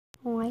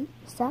buying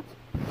stuff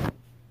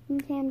in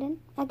Camden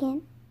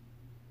again.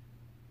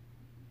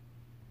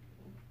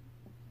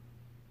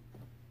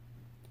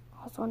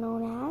 Also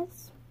known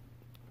as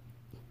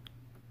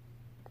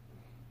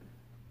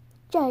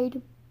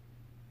Jade.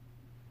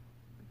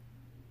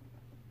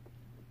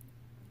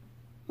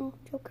 Oh,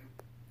 Joker.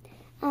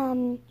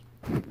 Can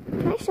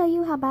I show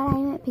you how bad I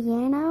am at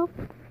piano?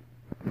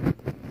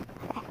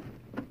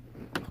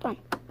 Okay.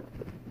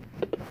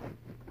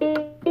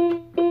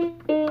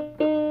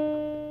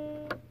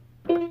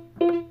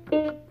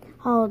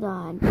 Hold on. Hold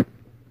on.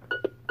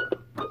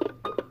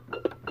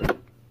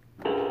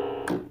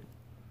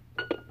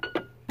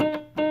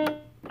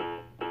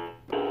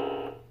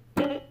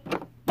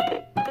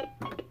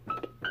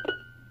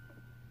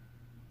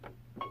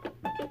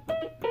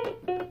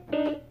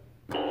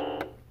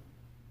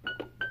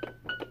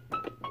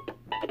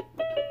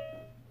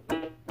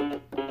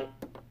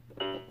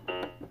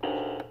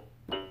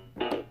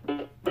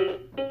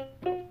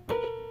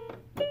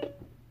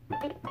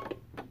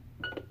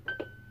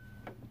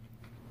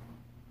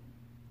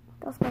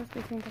 That's supposed to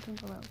be Twinkle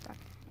Twinkle Little Star.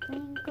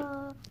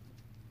 Twinkle,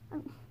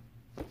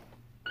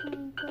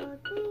 twinkle,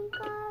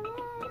 twinkle,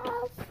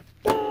 little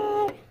star.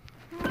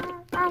 How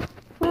I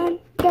wonder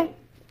what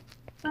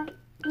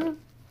you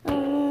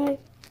are.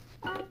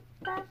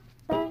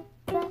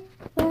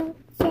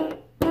 So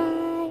high.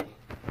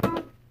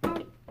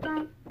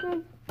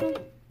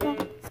 The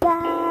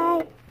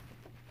sky.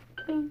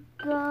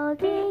 Twinkle,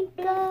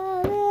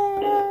 twinkle,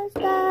 little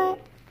star.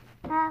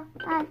 How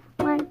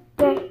I wonder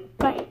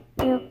what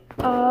you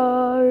are.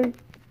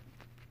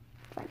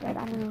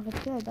 I don't know if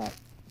it's good, but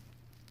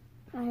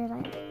I hear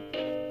that.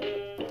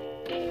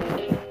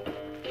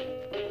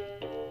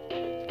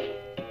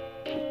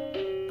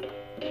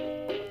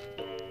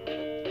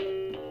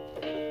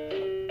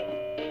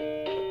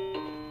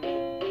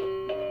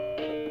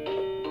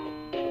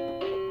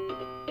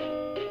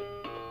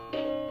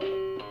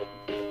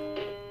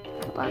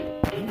 Hold on.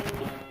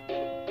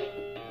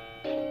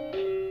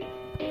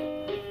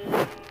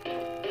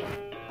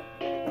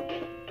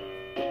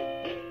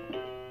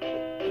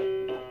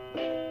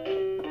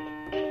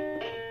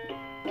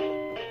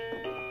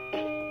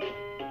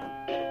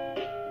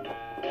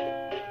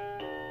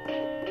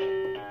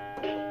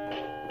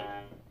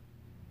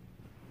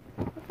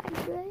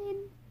 Good?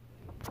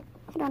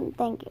 I don't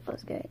think it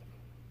was good.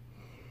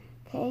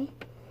 Okay.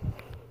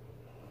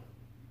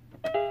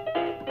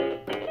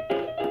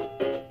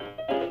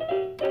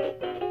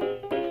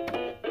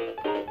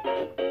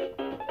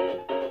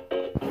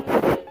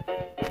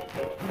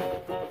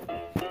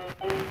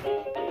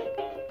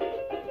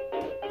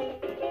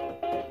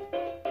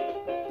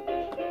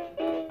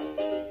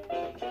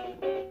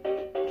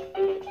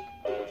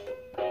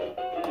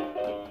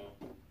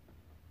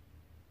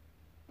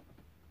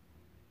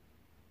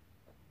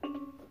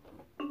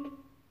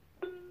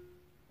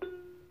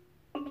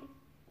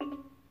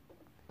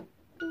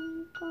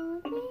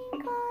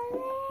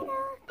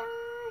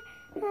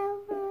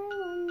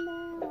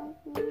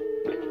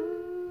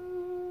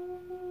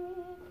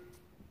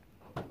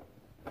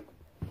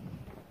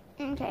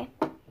 Okay.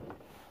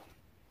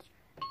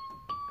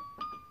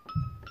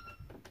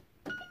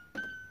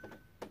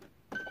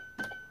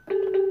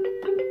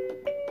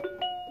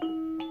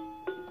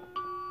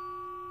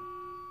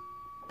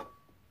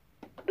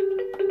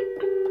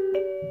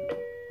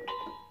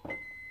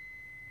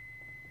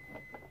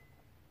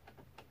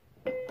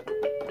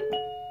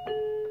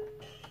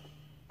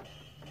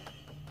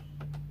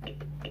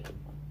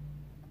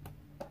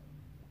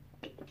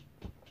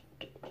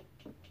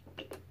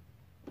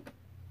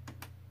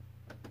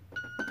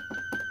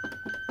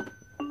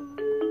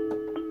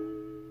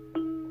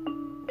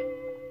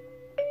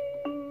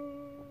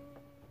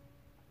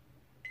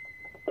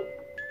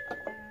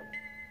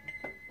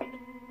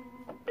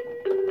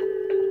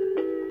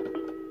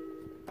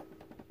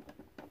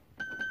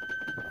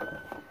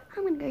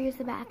 I'm gonna go use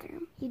the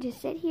bathroom. You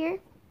just sit here,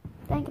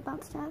 think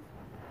about stuff.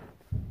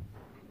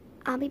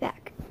 I'll be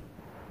back.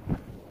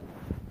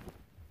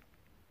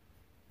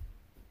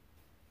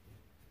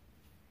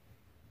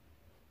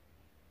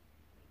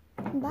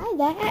 By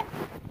that,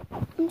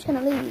 I'm just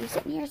gonna leave you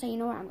sitting here so you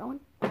know where I'm going.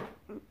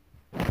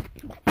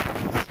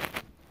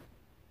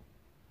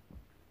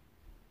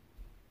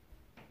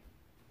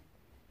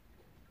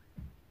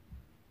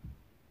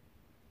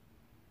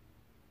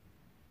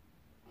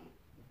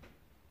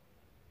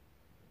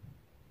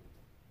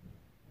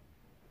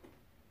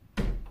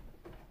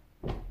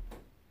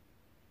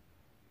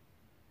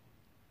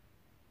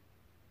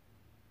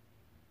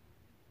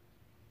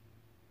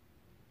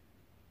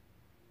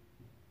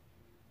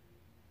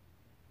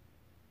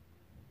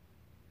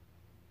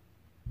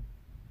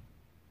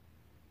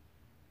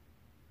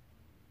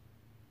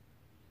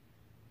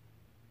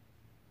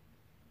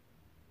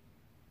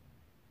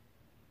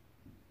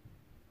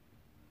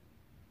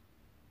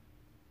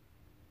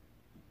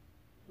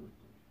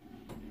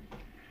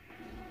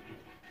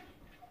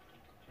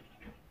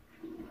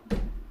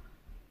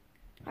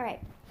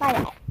 Alright, bye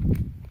Dad.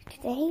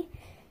 Today,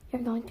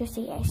 you're going to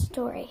see a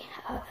story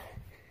of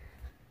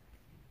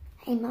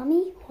a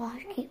mummy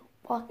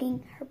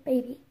walking her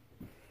baby.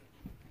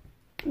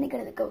 And they go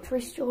to the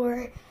grocery store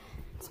and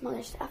some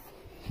other stuff.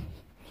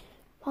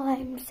 While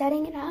I'm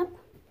setting it up,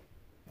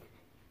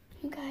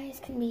 you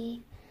guys can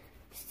be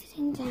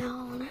sitting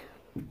down,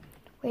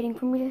 waiting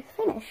for me to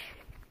finish.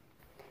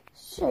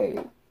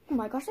 So, oh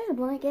my gosh, there's a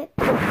blanket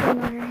on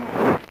her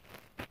head.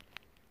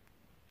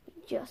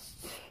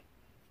 Just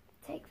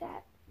take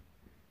that.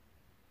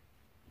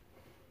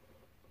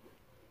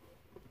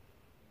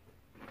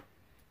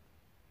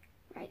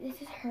 Right,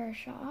 this is her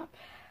shop.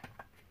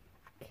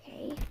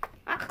 Okay.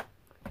 Ah,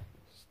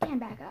 stand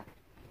back up.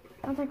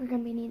 I don't think we're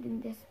gonna be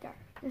needing this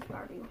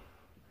Barbie.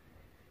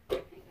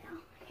 Right now,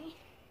 okay.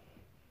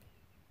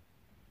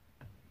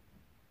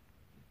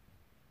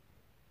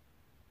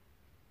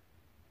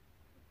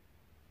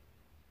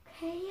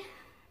 Okay.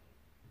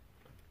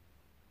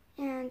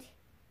 And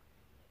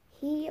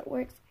he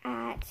works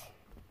at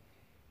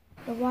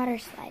the water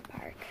slide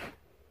park.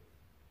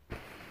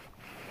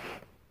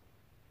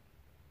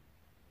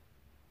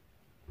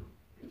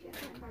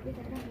 Barbies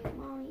are gonna be a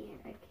mommy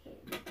and a kid.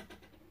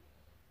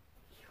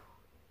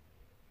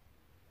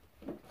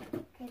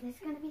 Okay, this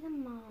is gonna be the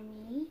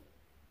mommy.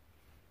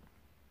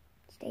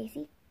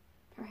 Stacy.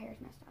 Her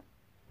hair's messed up.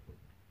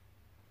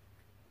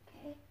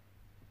 Okay.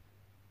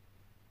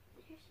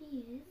 There she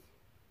is.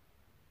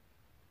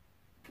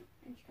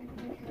 And she's gonna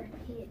make her a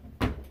kid.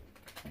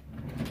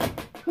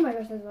 Oh my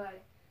gosh, there's a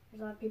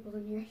lot of people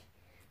in here.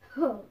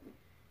 Oh.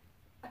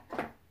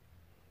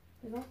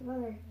 There's lots of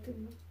other people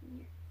in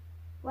here.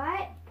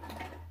 What?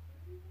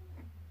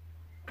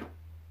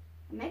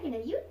 I'm making a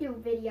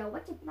YouTube video.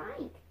 What's it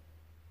like?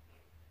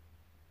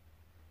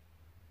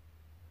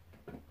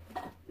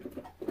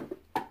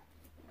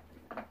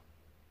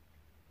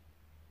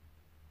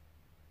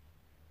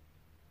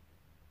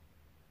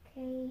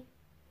 Okay.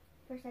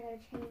 First I gotta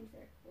change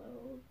their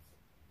clothes.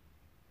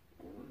 It's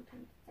been a long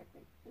time since I've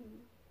been in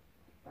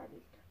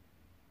Barbie stuff.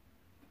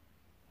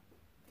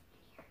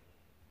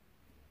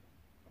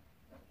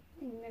 I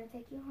think I'm gonna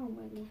take you home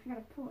with me. I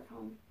gotta pull it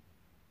home.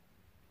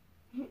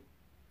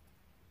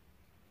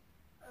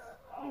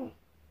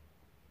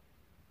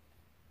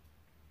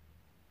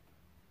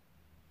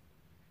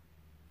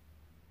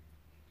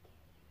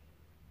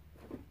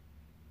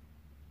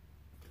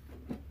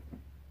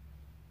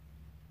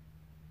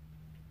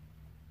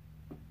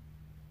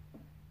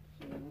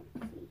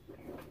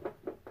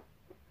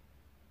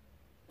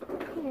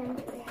 And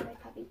we have a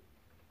puppy.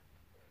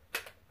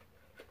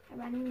 A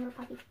running little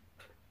puppy.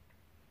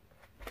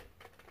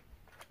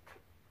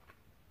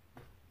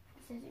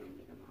 This is gonna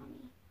be the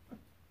mommy. I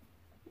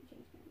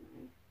changed my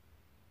mind.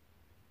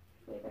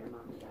 There's way better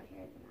mommies out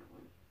here than that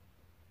one.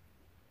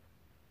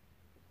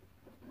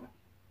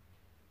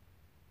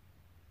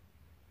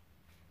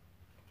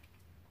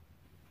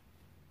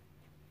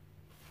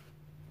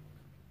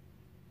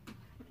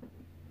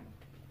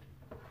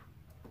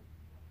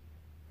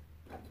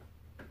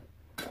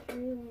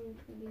 Going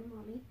to be the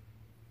mommy.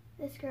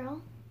 This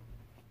girl.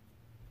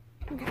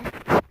 Okay.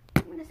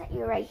 I'm gonna set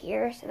you right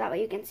here so that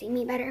way you can see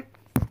me better.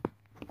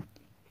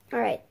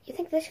 Alright, you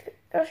think this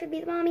girl should be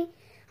the mommy?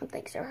 I don't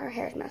think so. Her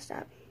hair's messed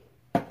up.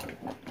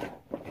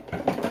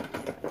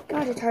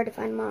 God, it's hard to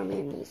find mommy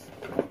in these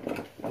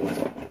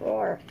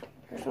drawer.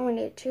 There's so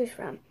many to choose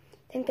from.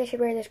 Think they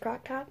should wear this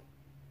crop top?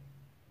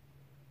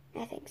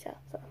 I think so.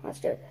 So let's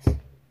do this.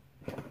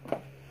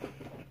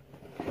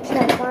 Just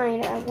gotta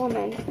find a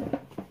woman.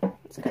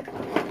 Let's go.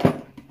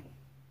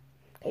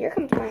 Okay, you're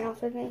coming to my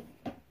house with me.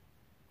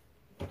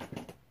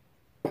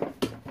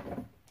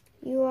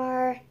 You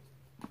are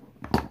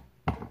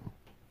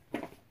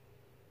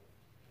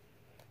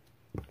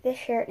this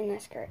shirt and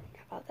this skirt.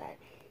 How about that?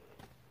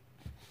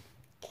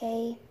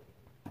 Okay.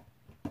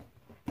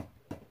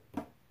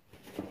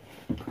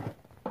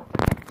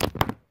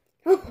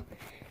 Oh,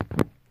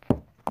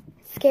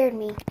 it scared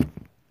me.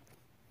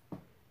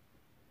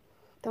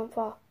 Don't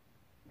fall.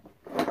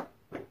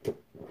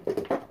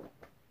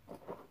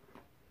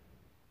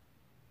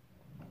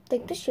 I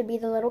think this should be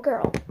the little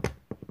girl.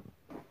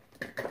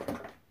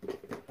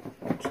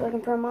 She's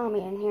looking for a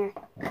mommy in here.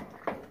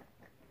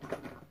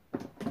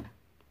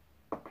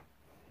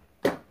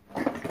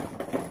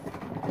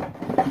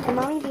 Can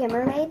mommy be a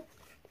mermaid? Or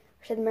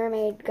should the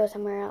mermaid go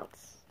somewhere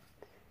else?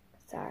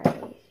 Sorry,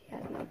 she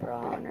has no bra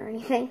on or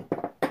anything.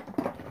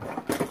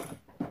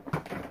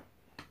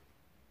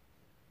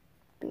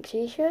 Think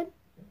she should?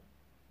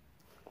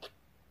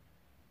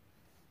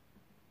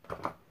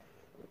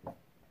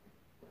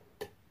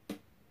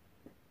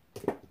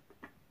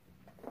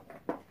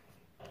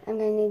 I'm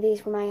going to need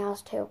these for my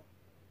house, too.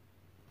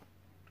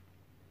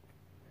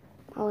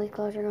 All these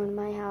clothes are going to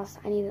my house.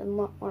 I need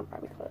more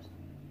Barbie clothes.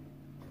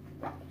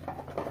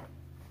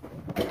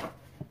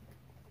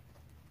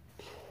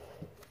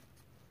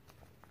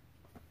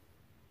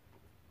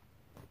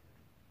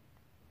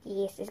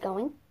 Yes, it's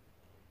going.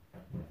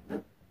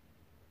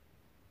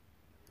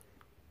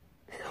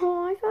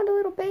 Oh, I found a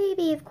little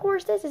baby. Of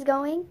course this is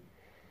going.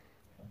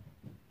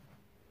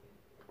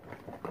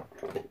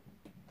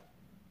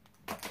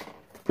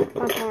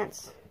 My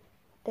pants.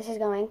 This is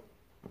going.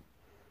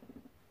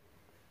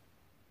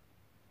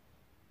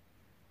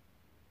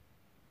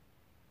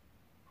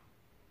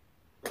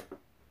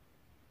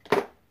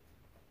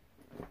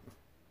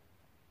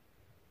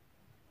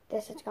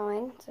 this is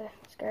going. It's a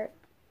skirt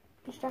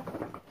and stuff.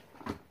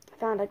 I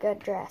found a good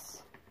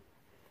dress.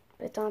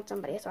 But it's on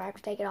somebody, so I have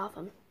to take it off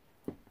them.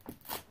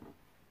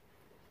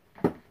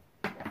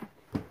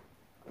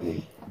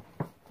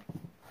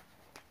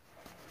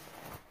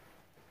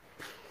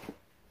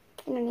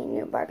 And I need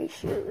new Barbie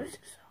shoes,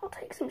 so I'll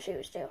take some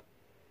shoes too.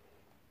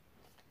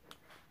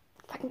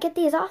 If I can get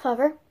these off of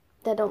her,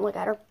 then don't look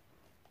at her.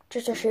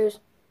 Just her shoes.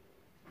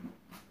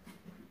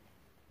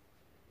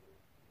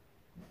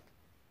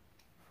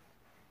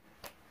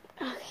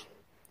 Okay,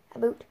 a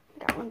boot.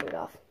 I got one boot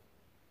off.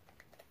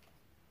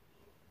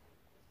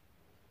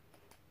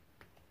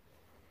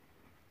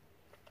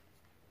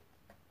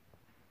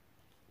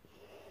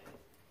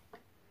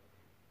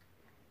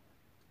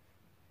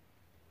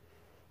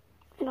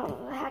 And all of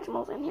the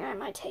Hatchimals in here I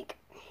might take.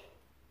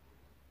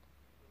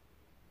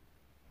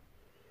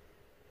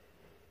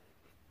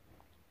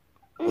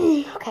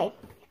 Okay,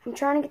 I'm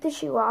trying to get the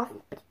shoe off.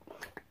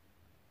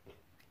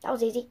 That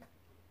was easy.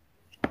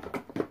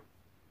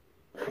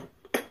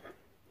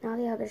 Now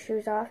the other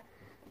shoe's off.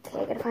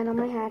 Okay, I gotta find all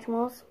my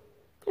Hatchimals.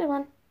 Here's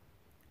one.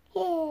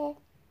 Yeah.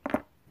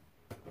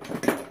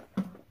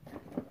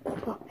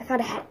 Oh, I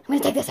found a hat. I'm gonna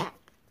take this hat.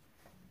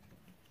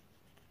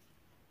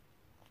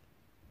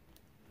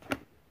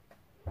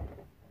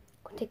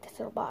 Go take this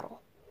little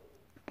bottle.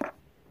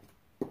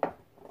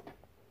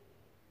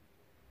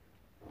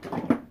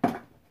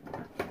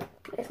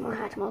 There's more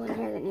Hatchimals in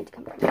here that need to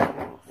come back to the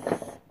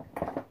house.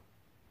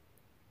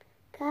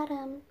 Got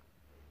them.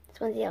 This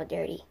one's all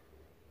dirty.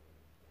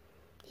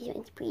 This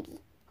one's pretty.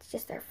 It's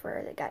just their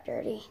fur that got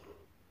dirty.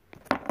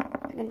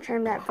 I can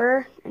trim that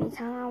fur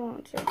anytime I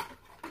want to.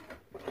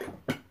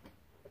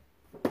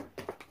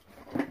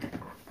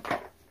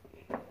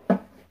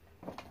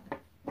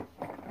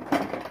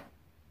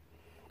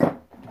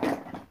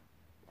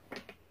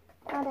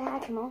 Found a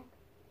Hatchimal.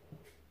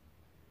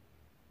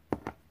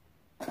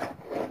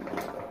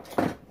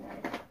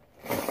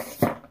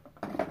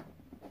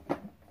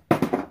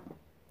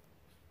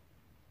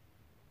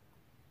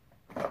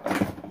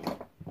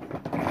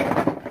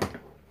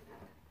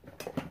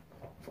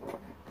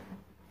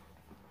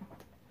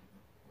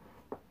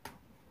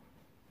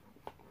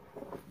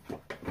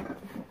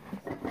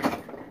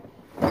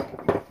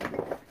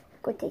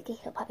 Go take the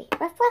heel puppy.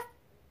 Ruff, ruff.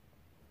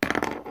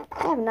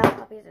 I have enough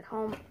puppies at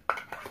home.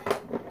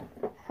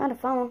 I found a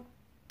phone.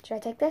 Should I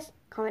take this?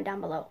 Comment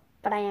down below.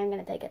 But I am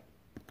going to take it.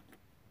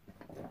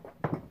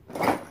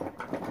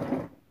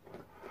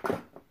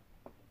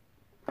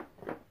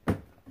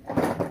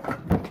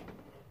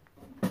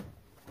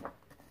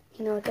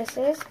 You know what this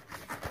is?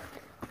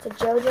 It's a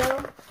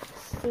JoJo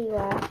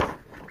Siwa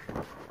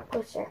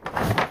poster.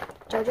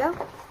 JoJo,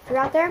 if you're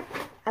out there,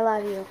 I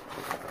love you.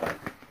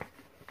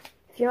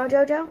 If you know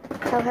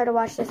JoJo, tell her to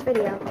watch this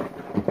video.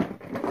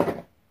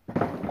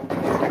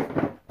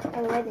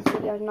 By the way, this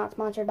video is not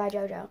sponsored by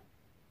JoJo.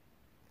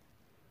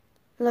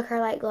 Look, her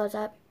light glows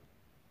up.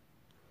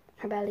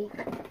 Her belly.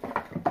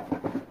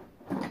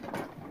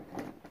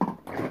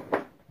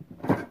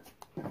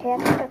 Okay, I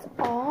think that's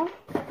all.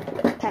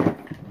 Okay.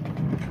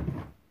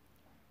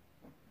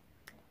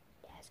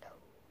 Let's go.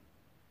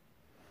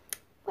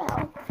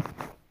 Well,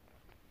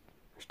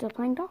 we're still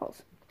playing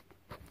dolls.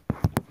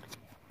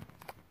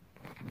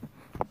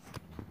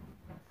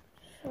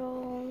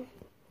 So,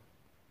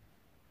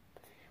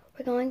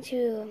 we're going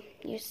to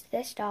use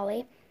this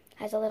dolly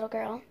as a little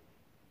girl.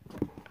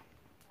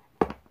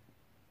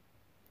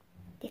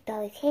 This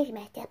dolly's hair's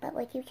messed up, but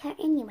we'll use her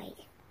anyways.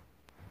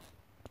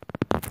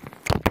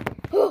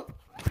 Oh!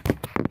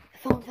 The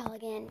phone fell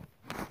again.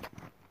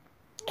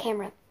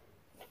 Camera.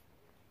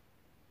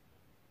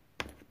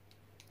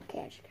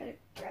 Okay, I just gotta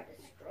grab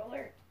this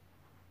stroller.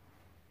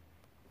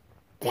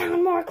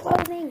 Down more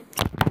clothing!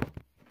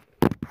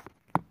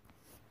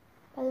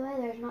 By the way,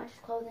 there's not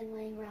just clothing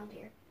laying around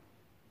here.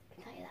 I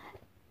can tell you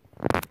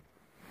that.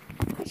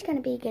 I'm just going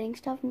to be getting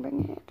stuff and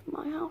bringing it to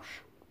my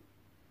house.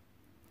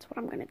 That's what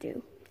I'm going to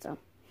do. So,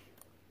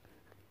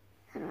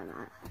 I don't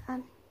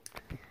know.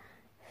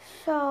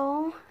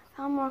 So, I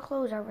found more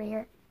clothes over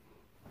here.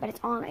 But it's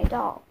on a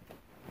doll.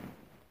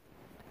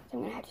 So I'm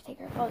going to have to take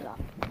her clothes off.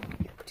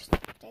 Just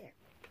stay there.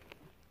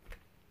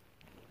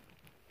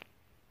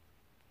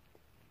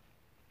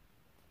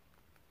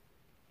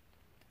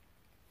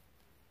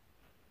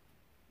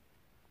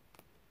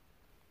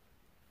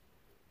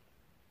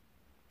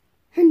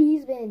 Her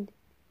knees bend.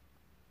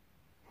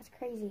 That's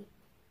crazy.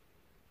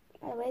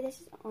 By the way,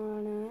 this is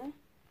on a...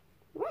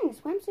 wearing a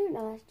swimsuit?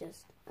 No, that's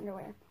just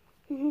underwear.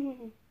 Let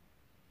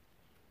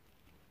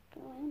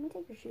me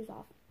take your shoes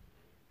off.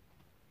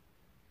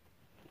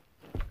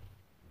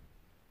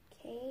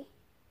 Okay.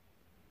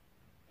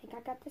 I think I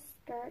got the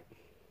skirt.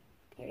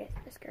 Here it is,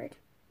 the skirt.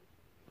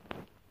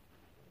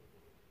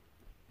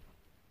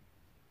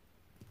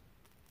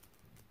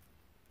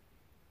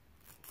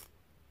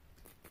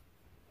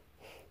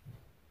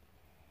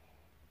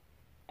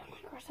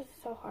 This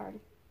is so hard.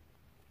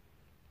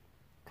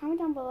 Comment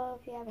down below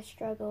if you have a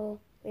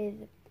struggle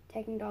with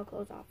taking doll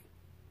clothes off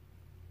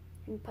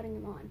and putting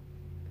them on.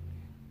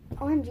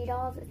 OMG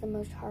dolls is the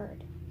most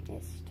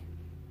hardest.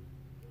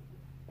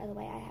 By the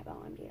way, I have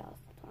OMG dolls.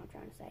 That's what I'm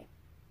trying to say.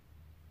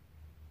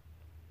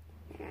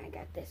 And I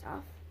got this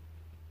off.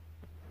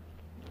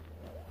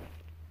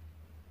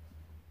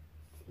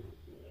 Let's see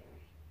here.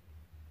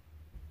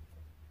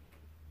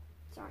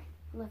 Sorry,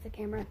 I left the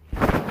camera.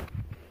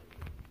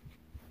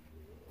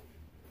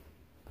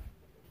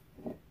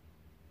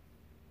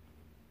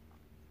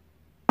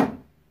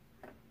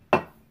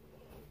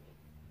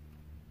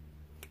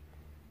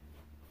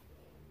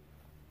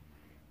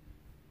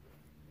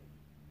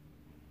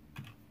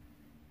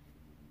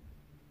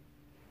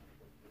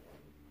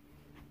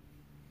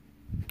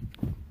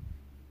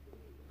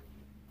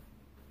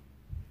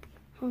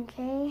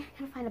 Okay, I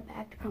gotta find a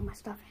bag to put my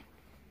stuff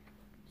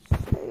in.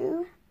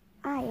 So,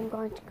 I am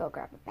going to go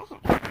grab a bag.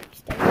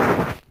 Stay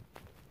there.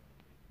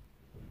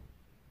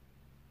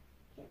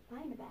 Can't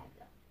find a bag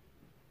though.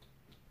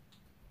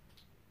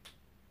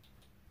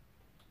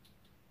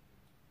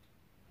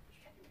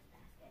 Check in this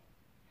basket.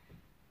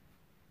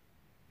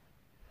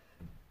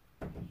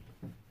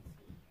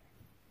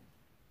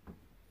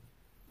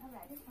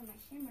 Alright, this is where my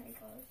shimmery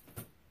goes.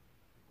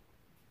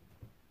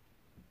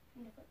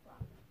 Need a flip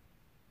flop.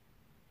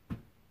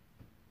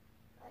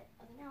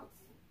 Nothing else.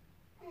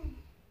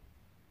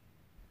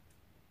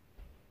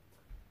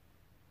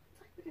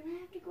 Looks like we're gonna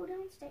have to go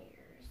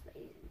downstairs,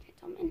 ladies and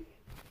gentlemen.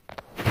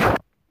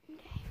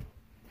 Okay.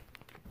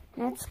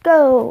 Let's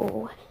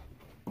go.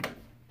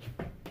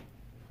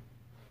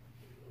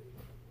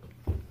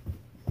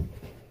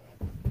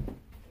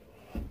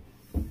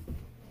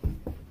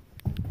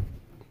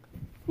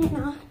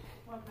 Nina,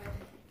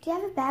 do you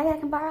have a bag I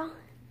can borrow?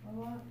 A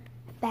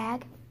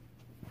bag?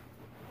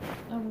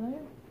 Over there?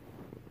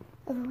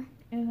 Over where?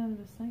 And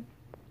under the sink.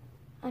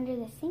 Under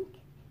the sink?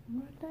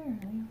 Right there,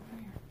 honey,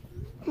 over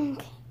there.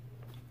 Okay.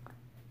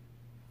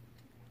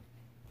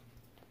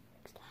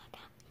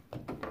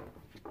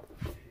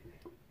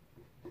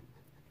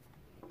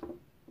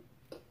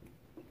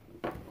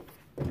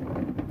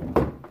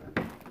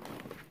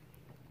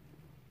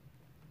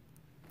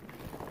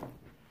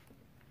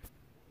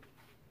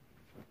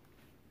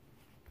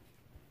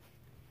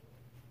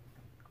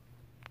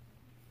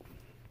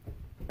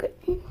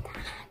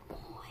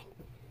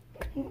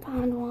 Couldn't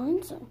find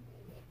one, so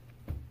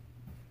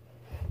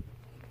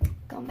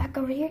going back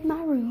over here to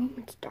my room.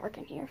 It's dark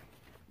in here.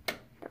 There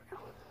we go.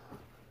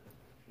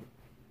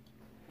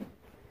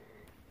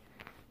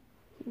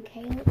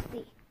 Okay, let's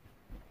see.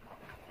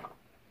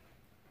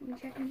 I'm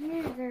checking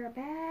here. Is there a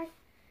bag?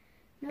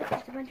 Nope,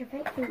 just a bunch of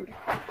fake food.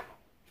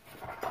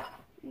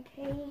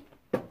 Okay,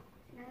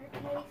 another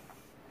case.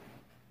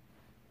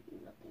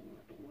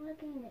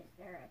 Looking. Is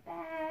there a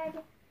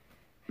bag?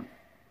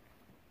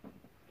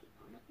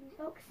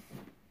 Folks.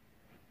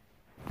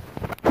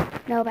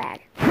 No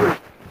bag. Let's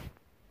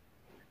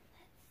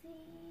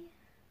see.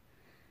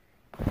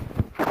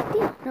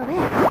 Yeah, no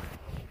bag.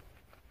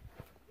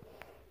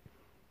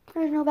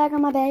 There's no bag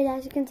on my bed,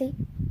 as you can see.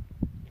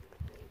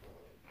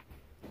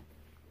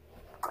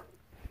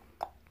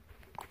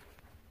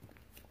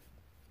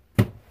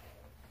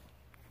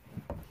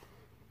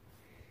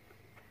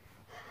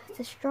 It's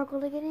a struggle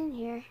to get in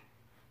here.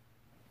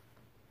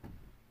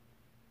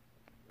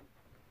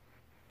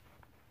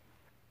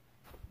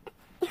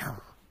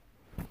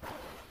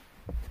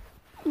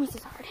 This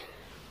is hard.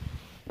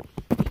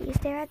 You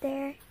stay right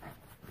there.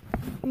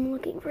 I'm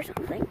looking for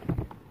something.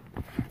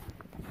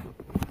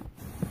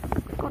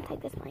 I'll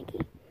take this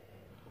blankie.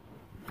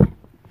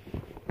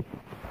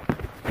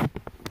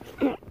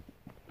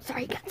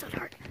 Sorry, it got so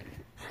dark.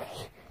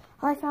 Okay.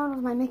 All I found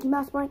was my Mickey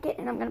Mouse blanket,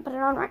 and I'm going to put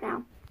it on right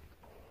now.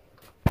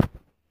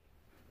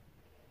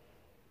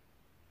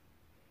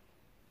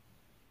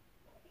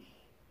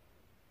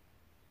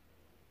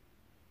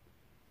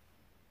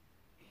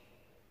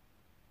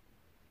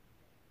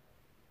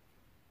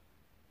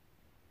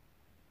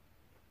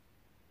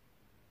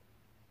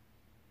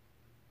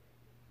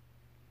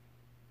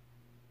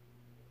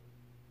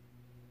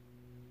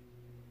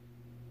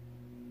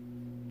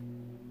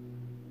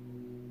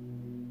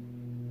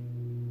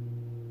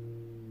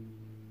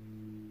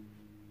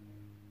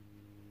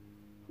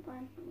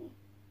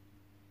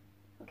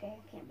 Okay,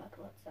 I can't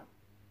buckle it, so.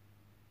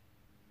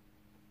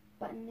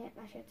 Button it,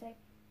 I should say.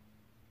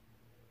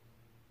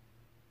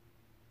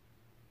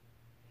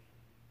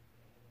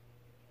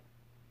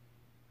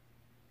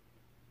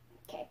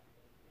 Okay.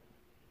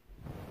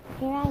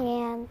 Here I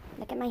am.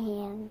 Look at my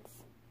hands.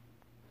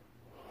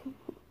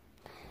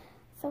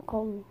 So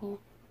cold in here.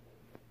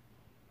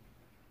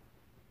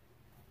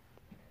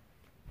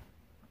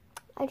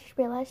 I just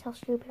realized how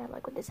stupid I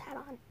look with this hat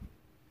on.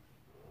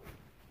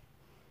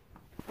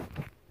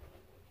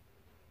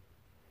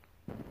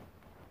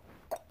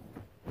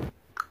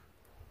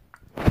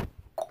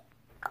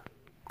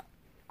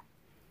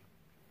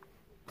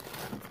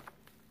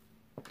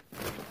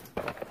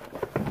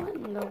 What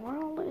in the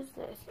world is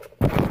this?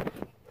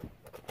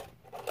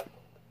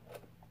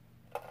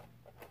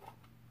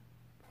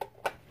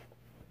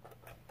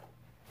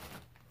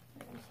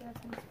 Let me see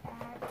what's in this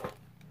bag.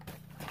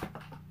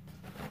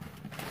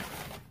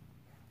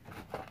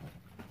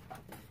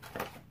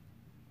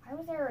 Why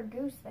was there a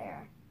goose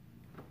there?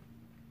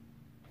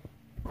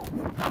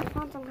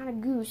 sound some kind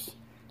of goose.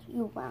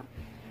 You wow.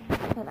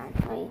 Hold on,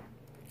 wait.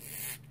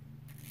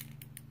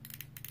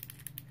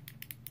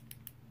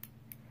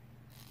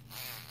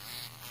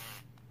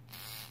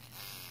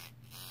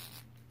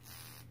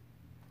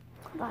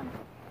 Hold on.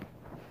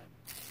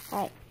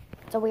 Alright,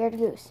 it's a weird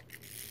goose.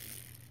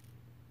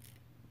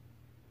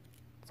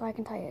 So I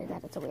can tell you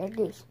that it's a weird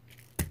goose.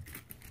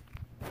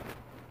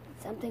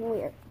 It's something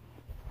weird.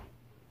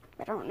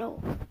 I don't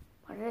know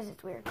what it is,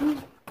 it's weird.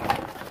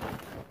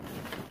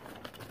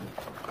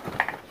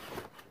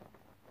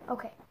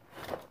 Okay.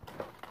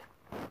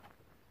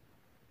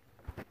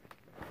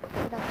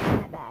 Put that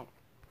in my bag.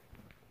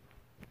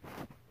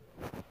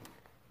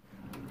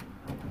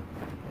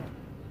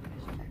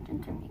 Start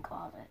into my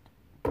closet.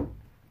 Try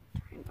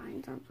and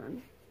find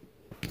something.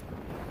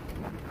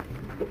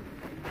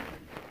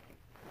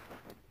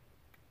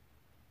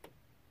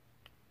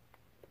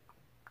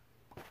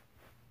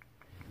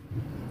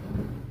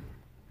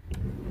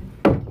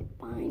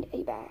 Find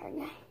a bag.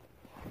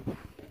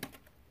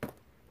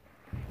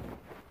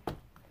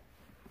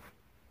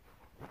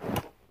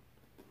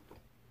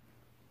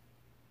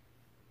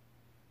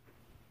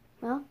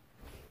 Well,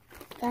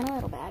 found a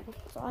little bag.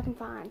 That's all I can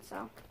find,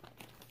 so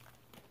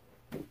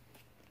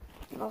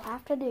what I'll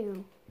have to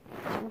do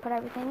is I'm gonna put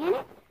everything in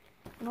it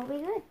and it'll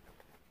be good.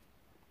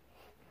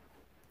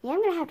 Yeah,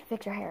 I'm gonna have to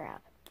fix her hair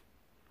up.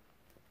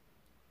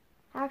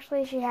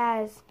 Actually, she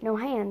has no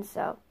hands,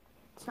 so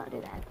let's not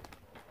do that.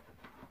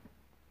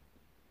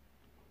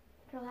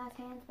 Girl has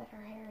hands, but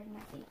her hair is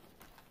messy.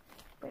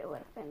 But it would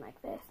have been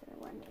like this, and it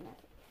wouldn't be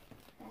messy.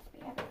 It has to be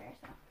everywhere,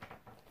 so.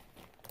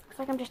 Looks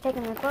like I'm just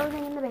taking the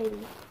clothing and the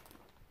baby.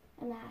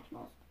 And the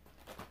Hatchimals.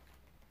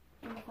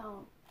 And the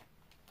phone.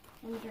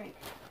 And the drink.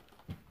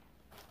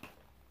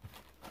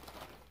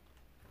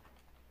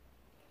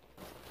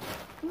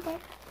 Okay.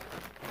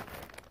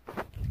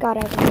 Got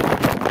everything.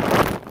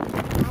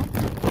 Now, I'm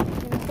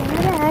gonna stay in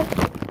my bag.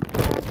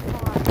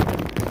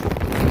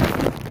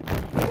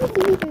 Can you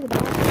see me through the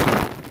bag?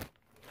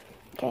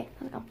 Okay,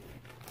 let's go.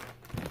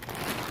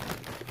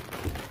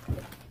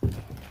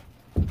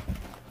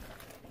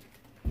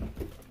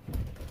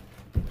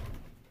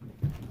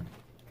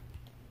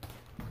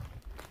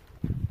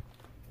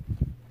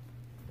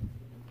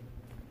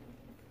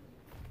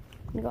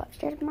 I'm gonna go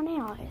upstairs with my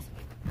nail eyes.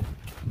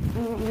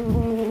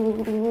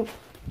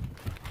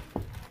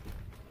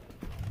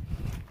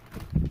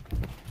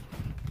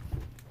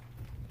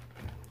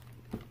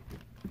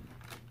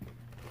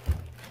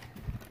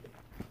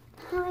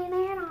 Hi,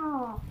 Nana.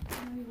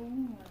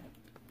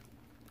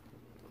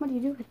 What are you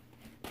doing?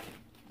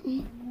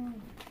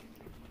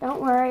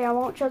 Don't worry, I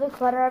won't show the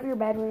clutter of your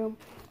bedroom.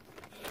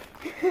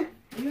 You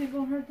ain't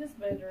gonna hurt this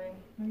bedroom.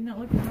 Are you not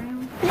looking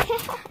around?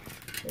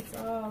 It's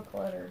all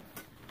cluttered.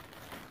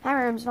 My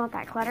room's not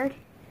that cluttered.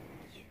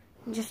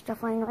 Just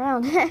stuff laying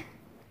around.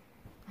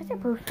 Why's there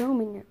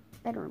perfume in your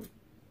bedroom?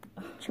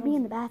 It should be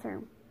in the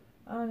bathroom.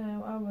 I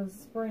know. I was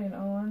spraying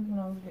on when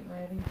I was getting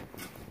ready.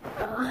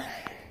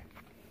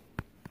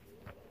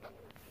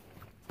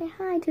 Say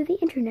hi to the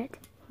internet.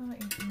 Hi,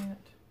 internet.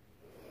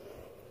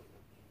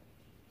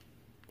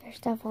 There's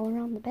stuff all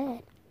around the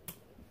bed.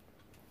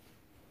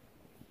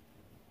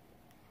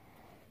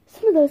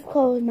 Some of those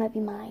clothes might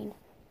be mine.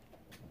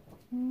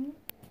 Hmm?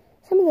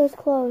 Some of those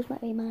clothes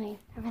might be mine.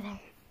 Over there.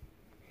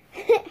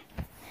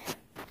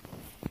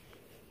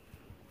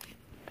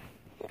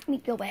 Let me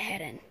go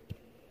ahead and...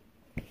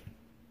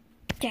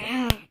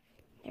 Yeah.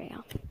 There we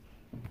go.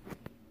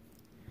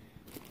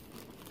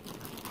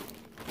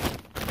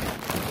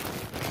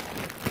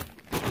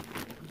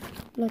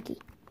 Looky.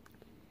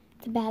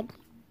 It's a bag.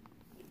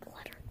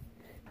 Clutter.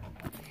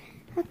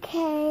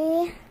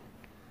 Okay.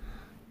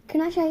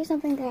 Can I show you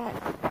something that...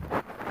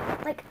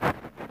 Like,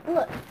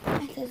 look.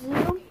 It says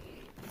zero.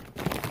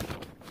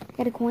 I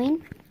got a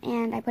coin,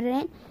 and I put it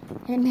in,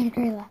 and it made a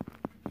gorilla.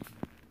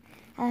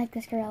 I like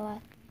this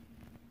gorilla.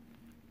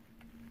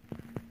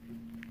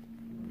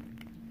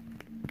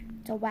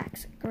 It's a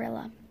wax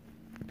gorilla.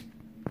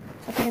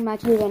 So pretty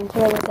much you can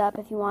tear this up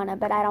if you want to,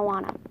 but I don't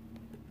want to.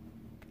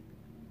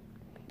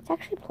 It's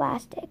actually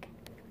plastic.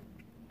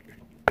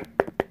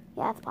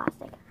 Yeah, it's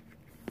plastic.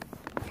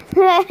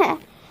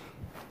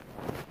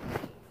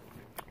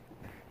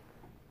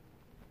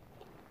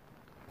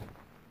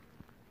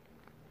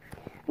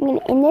 I'm going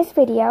to end this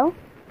video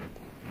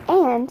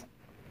and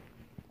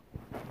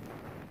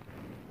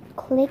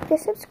click the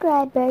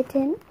subscribe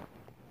button,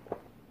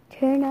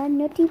 turn on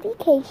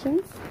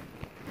notifications,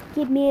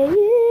 give me a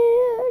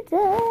huge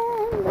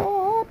thumbs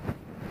up.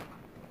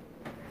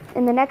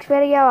 In the next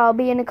video, I'll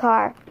be in a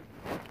car.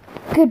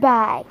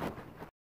 Goodbye.